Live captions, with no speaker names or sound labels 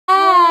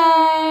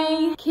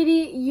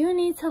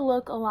need to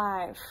look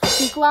alive.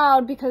 Speak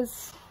loud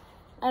because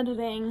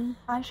editing.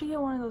 I should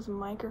get one of those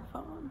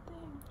microphone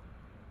things.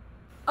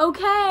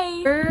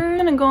 Okay. We're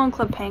gonna go on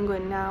Club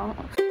Penguin now.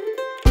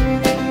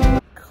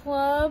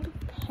 Club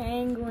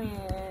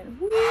Penguin.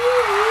 Woo!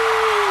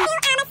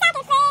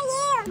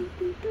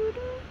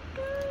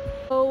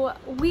 So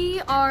we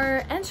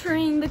are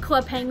entering the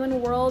Club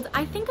Penguin world.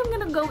 I think I'm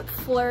gonna go with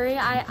Flurry.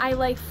 I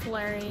like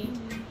Flurry.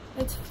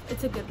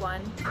 It's a good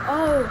one.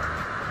 Oh,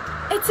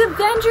 it's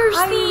Avengers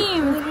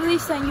theme. I literally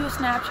sent you a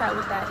Snapchat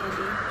with that,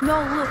 Andy.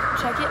 No, look,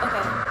 check it.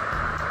 Okay.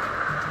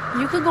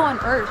 You could go on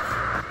Earth.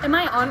 Am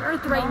I on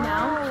Earth right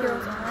now?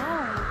 Heroes on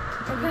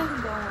Okay.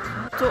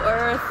 To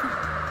Earth.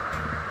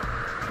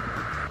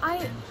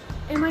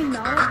 Am I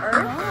not on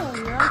Earth? No,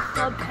 you're on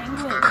Club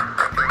Penguin.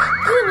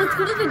 Ooh, let's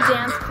go to the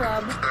dance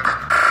club.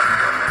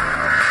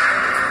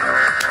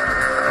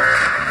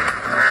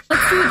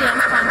 Let's do a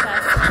dance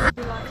contest.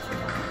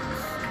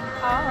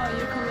 Oh,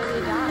 you can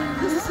really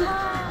dance.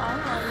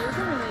 Oh, you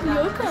can really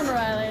dance. You can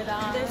really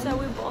dance. They said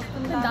we've both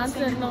been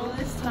dancing all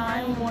this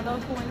time. What a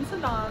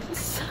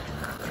coincidence.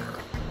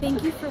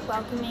 Thank you for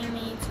welcoming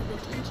me to the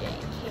DJ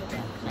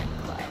K-Death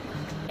nightclub.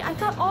 I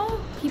thought all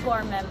people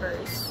are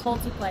members.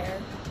 Multiplayer.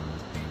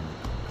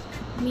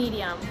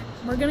 Medium.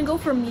 We're gonna go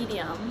for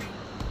medium.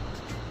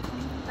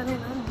 I don't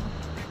know.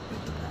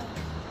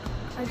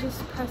 I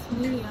just pressed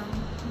medium.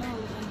 No,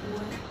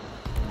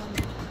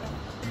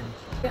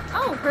 Yeah.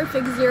 Oh,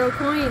 perfect. 0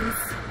 coins.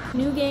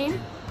 New game.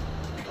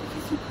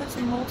 Because you pressed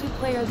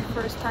multiplayer the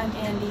first time,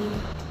 Andy.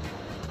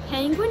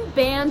 Penguin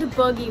Band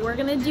Boogie. We're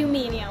gonna do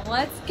medium.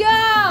 Let's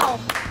go!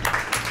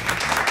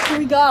 Here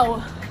we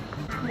go.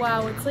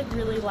 Wow, it's like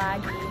really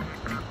laggy.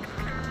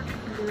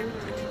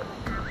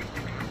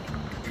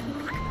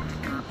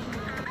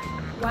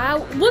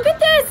 Wow, look at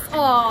this!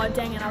 Oh,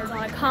 dang it, I was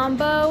on a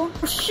combo.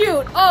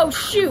 Shoot, oh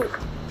shoot.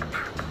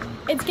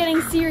 It's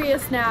getting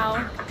serious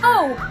now.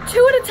 Oh,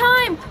 2 at a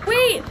time.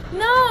 Wait,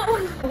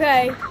 no.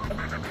 Okay,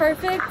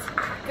 perfect,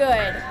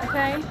 good,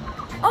 okay.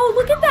 Oh,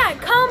 look at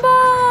that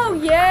combo,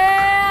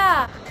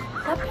 yeah.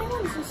 That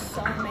penguin is just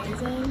so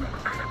amazing.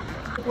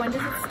 When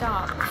does it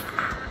stop?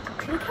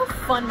 Look how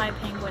fun my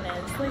penguin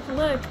is. Like,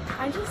 look,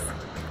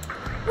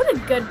 what a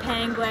good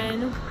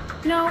penguin.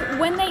 You know,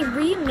 when they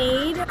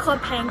remade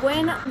Club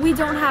Penguin, we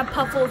don't have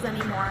Puffles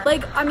anymore.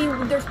 Like, I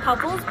mean, there's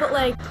Puffles, but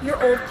like,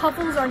 your old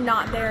Puffles are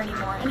not there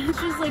anymore. And it's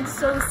just like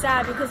so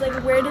sad because like,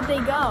 where did they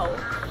go?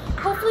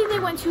 Hopefully they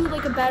went to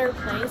like a better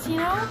place, you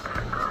know?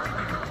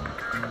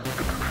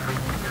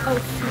 Oh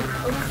shoot,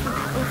 oh shoot,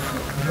 oh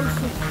shoot, oh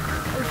shoot,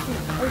 oh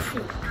shoot, oh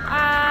shoot.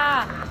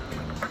 Ah!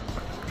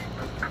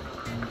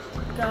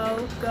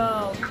 Go,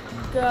 go,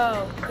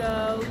 go,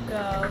 go,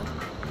 go,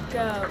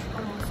 go.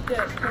 Almost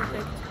good,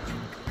 perfect.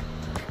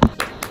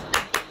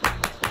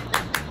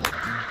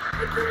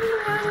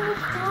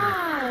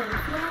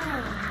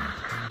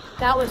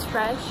 That was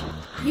fresh.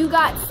 You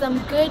got some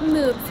good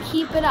moves.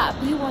 Keep it up.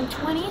 You won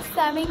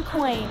 27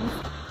 coins.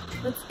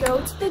 Let's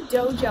go to the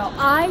dojo.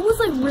 I was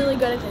like really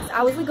good at this.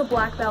 I was like a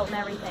black belt and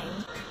everything.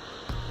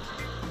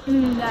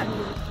 That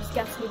move just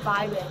gets me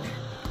vibing.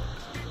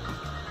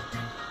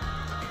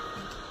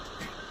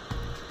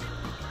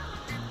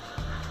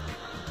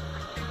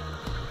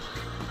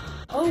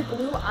 Oh,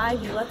 Blue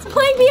Ivy. Let's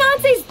play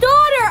Beyonce's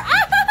daughter.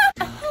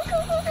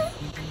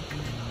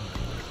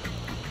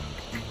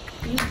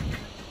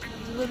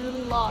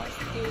 Literally lost,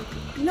 dude.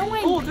 No,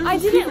 I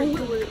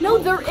didn't. No,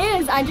 there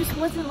is. I just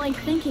wasn't like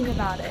thinking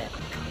about it.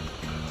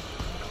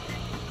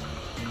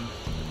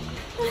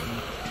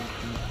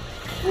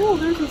 Oh,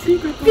 there's a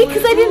secret.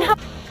 Because I didn't have.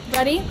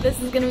 Ready? This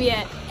is gonna be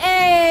it.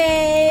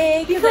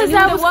 Hey! Because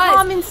that was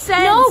common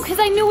sense. No, because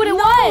I knew what it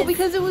was.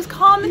 Because it was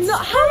common sense. No,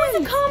 how is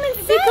it common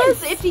sense?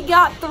 Because if he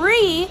got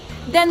 3,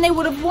 then they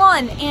would have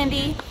won,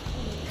 Andy.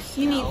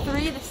 You need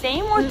 3 the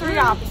same or 3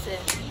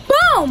 opposite.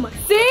 Boom!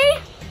 See?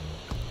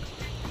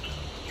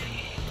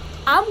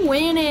 I'm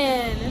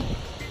winning.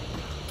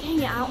 Dang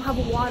it, I don't have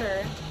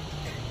water.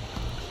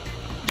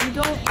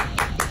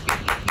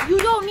 You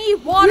don't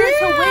need water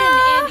to win,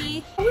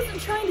 Andy. I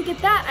wasn't trying to get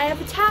that. I have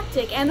a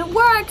tactic and it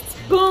worked.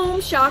 Boom,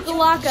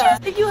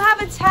 shakalaka. If you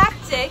have a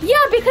tactic.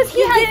 Yeah, because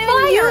he had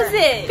fire. Use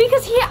it.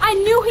 Because I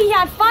knew he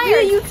had fire. Yeah,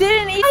 you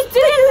didn't even. I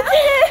didn't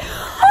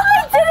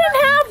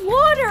have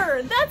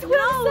water. That's what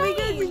I'm saying.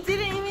 Because you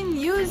didn't even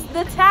use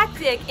the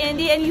tactic,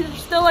 Andy, and you're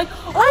still like,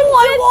 oh,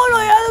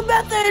 I have a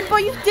method,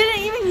 but you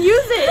didn't even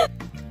use it.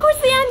 Of course,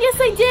 yes,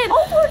 I did.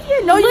 Oh, of course you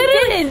did. No, you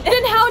didn't.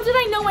 Then how did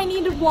I know I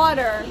needed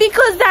water?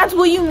 Because that's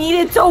what you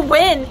needed to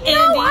win, Andy.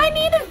 No, I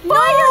needed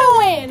fire to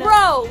win.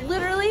 Bro,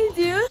 literally,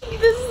 dude.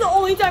 This is the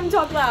only time to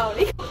talk loud.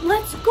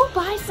 Let's go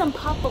buy some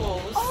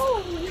Puffles.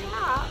 Oh,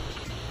 yeah.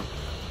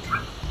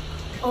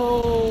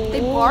 Oh.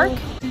 They bark?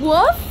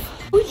 Woof.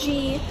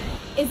 Fuji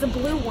is a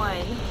blue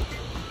one.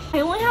 I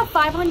only have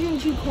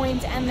 502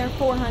 coins and they're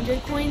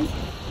 400 coins.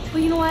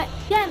 But you know what?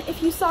 Again,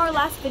 if you saw our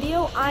last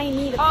video, I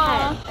need a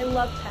pet. I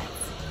love pets.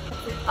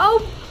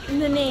 Oh,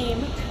 the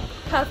name.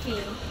 Puffy.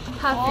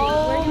 Puffy.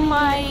 All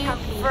my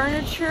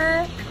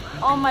furniture,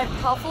 all my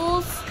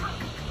Puffles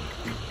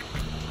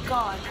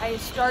gone. I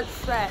start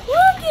fresh. Look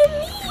at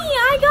me!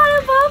 I got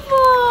a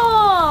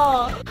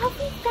bubble!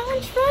 Puppy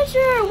found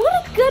treasure! What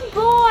a good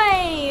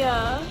boy!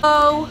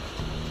 Oh,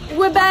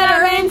 we're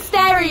better in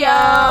stereo!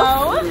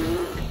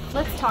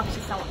 Let's talk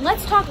to someone.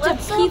 Let's talk to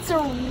Pizza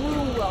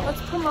Rulo.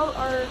 Let's promote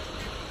our...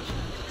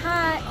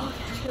 Hi.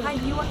 Hi,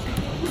 do you watch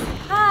YouTube?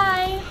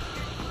 Hi.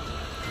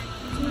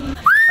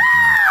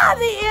 Ah,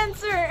 the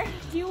answer!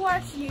 Do you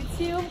watch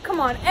YouTube? Come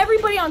on,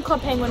 everybody on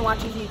Club Penguin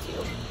watches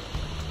YouTube.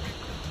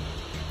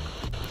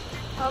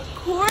 Of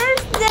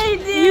course they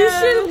do! You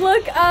should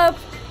look up,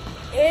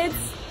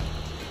 it's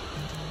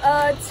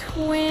a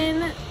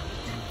twin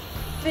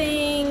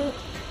thing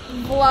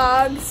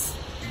vlogs.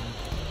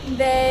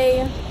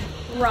 They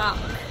rock.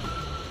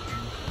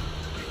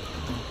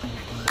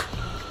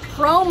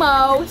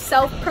 Promo,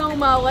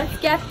 self-promo, let's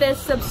get this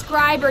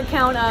subscriber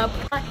count up.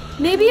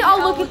 Maybe I'll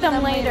look at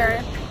them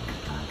later.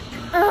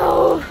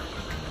 Oh,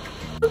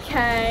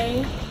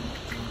 okay.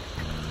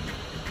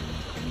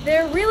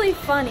 They're really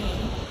funny.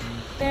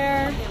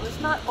 Okay, let's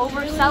not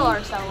oversell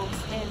ourselves,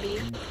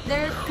 Andy.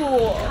 They're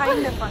cool.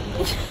 Kind of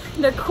funny.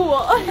 They're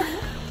cool.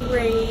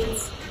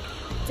 Great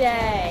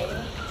day.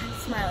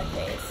 Smiley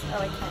face. Oh,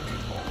 I can't do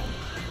that.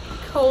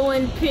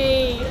 Colon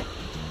P.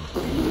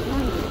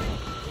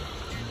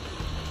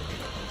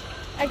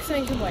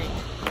 Exclamation point.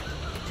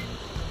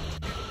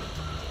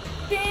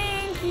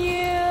 Thank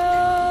you.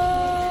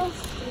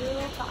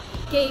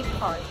 Gay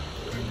party.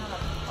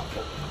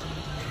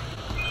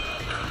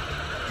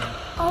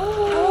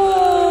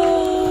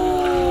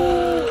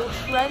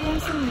 Shredding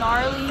some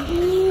gnarly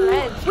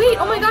shreds. Wait,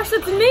 oh my gosh,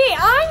 that's me.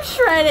 I'm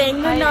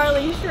shredding the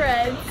gnarly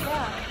shreds.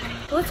 Yeah.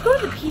 Let's go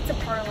to the pizza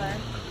parlor.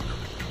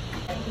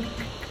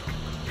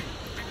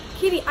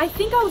 Kitty, I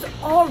think I was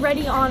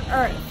already on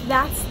Earth.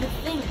 That's the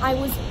thing.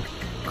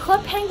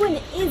 Club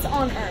Penguin is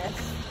on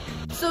Earth.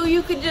 So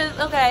you could just,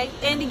 okay,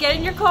 Andy, get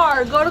in your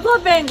car, go to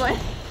Club Penguin.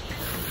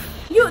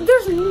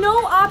 There's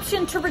no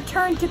option to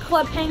return to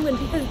Club Penguin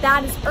because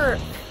that is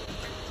Earth.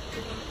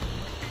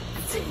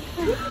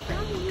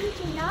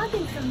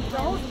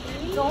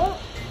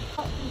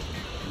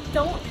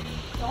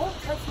 Don't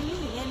touch me,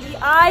 Andy.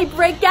 I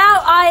break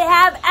out. I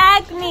have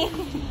acne.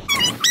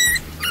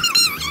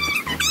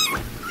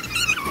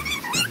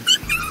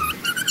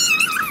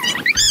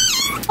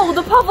 Oh,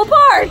 the Puffle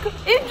Park.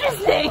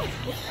 Interesting.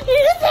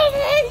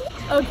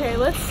 Okay,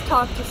 let's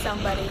talk to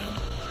somebody.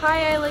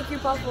 Hi, I like your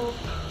Puffle.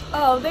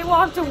 Oh, they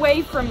walked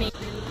away from me.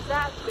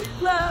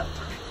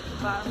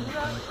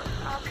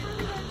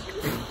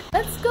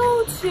 Let's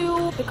go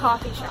to the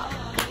coffee shop.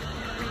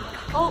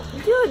 Oh,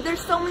 dude, there's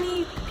so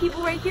many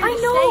people right here. I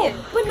to know, say it.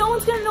 but no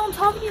one's gonna know I'm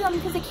talking to them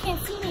because they can't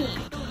see me.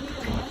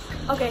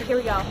 Okay, here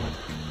we go.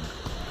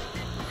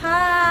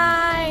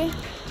 Hi.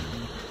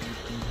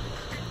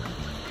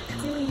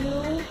 Do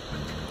you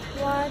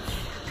watch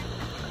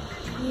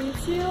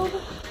YouTube?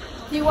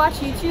 Do you watch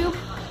YouTube?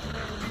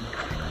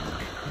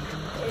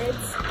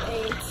 It's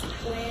a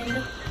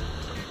twin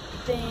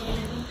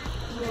thing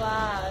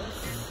vlogs.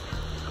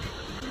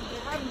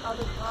 They're having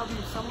other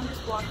problems. Someone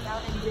just walked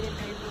out and didn't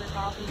pay for their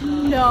coffee.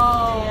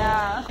 No.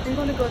 Yeah. I'm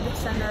going to go to the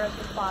center of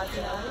the plaza.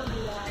 Yeah, I don't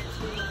do that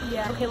too.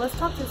 Yeah. Okay, let's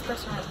talk to this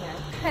person right here.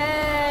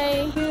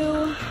 Hey,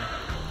 you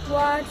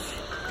watch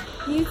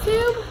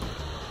YouTube?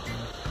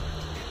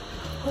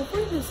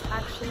 Hopefully this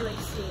actually like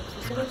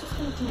saves. So we're just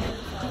gonna promote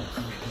ourselves.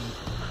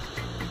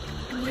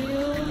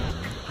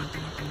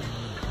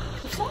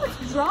 There's so much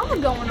drama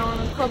going on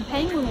in Club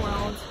Penguin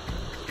World.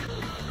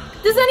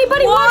 Does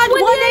anybody watch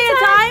One Day at a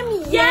Time?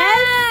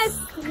 Yes!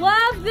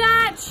 Love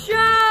that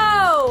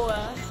show!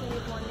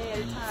 Save one day at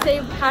a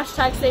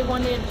time. Save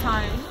one day at a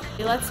time.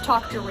 Okay, let's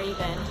talk to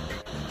Raven.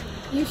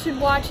 You should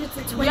watch It's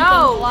a Twin Thing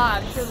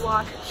vlog. You should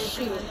watch it.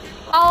 Shoot.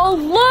 Oh,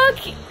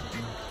 look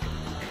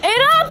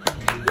it up!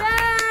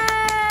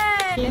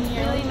 Yay! It's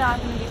really not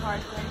going to be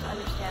hard for them to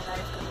understand that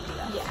it's going to be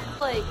us. Yeah.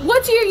 Like,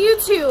 what's your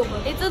YouTube?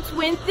 It's a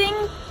Twin Thing.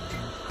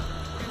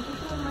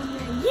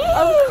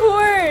 Yeah. Of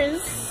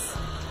course.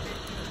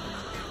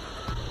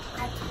 I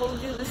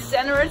told you, the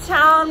center of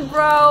town,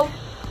 bro.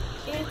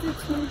 It's a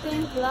Twin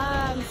Thing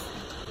vlogs.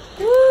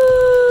 Woo!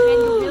 Man,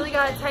 you really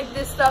gotta type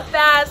this stuff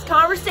fast.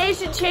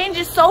 Conversation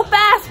changes so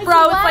fast,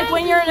 bro. It's like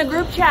when you're in a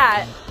group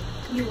chat.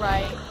 You're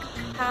right.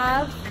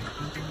 Have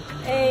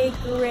a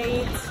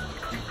great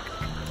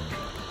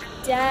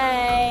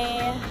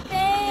day.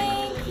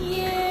 Thank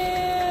you.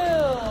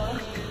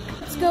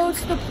 Let's go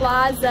to the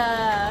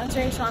plaza.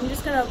 So I'm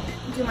just gonna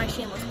do my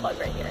shameless plug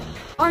right here.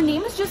 Our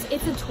name is just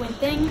It's a Twin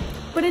Thing,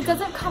 but it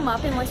doesn't come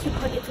up unless you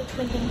put It's a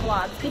Twin Thing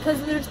vlogs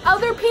because there's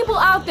other people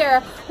out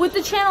there with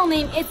the channel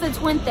name It's a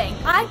Twin Thing.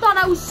 I thought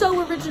I was so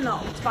original.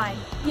 It's fine.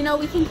 You know,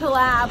 we can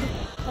collab.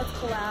 Let's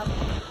collab.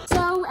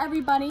 So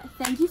everybody,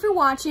 thank you for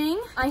watching.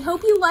 I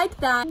hope you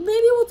liked that.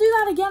 Maybe we'll do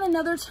that again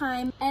another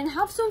time and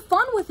have some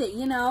fun with it,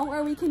 you know,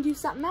 or we can do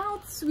something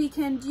else. We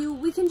can do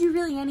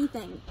really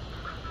anything.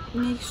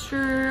 Make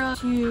sure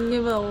to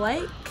give a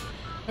like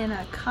and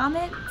a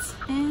comment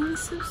and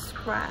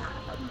subscribe.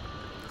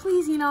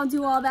 please, you know,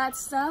 do all that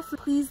stuff.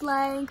 Please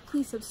like,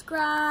 please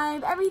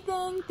subscribe,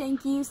 everything.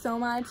 Thank you so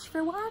much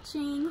for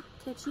watching.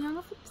 Catch you on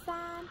the flip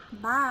side.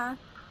 Bye.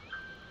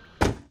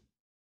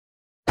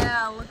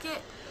 Yeah,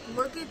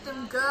 look at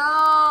them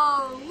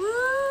go.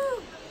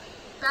 Woo!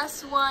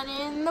 Best one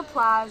in the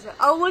plaza.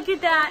 Oh, look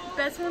at that.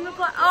 Best one in the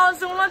plaza. Oh,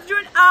 someone wants to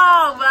join.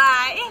 Oh,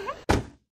 bye.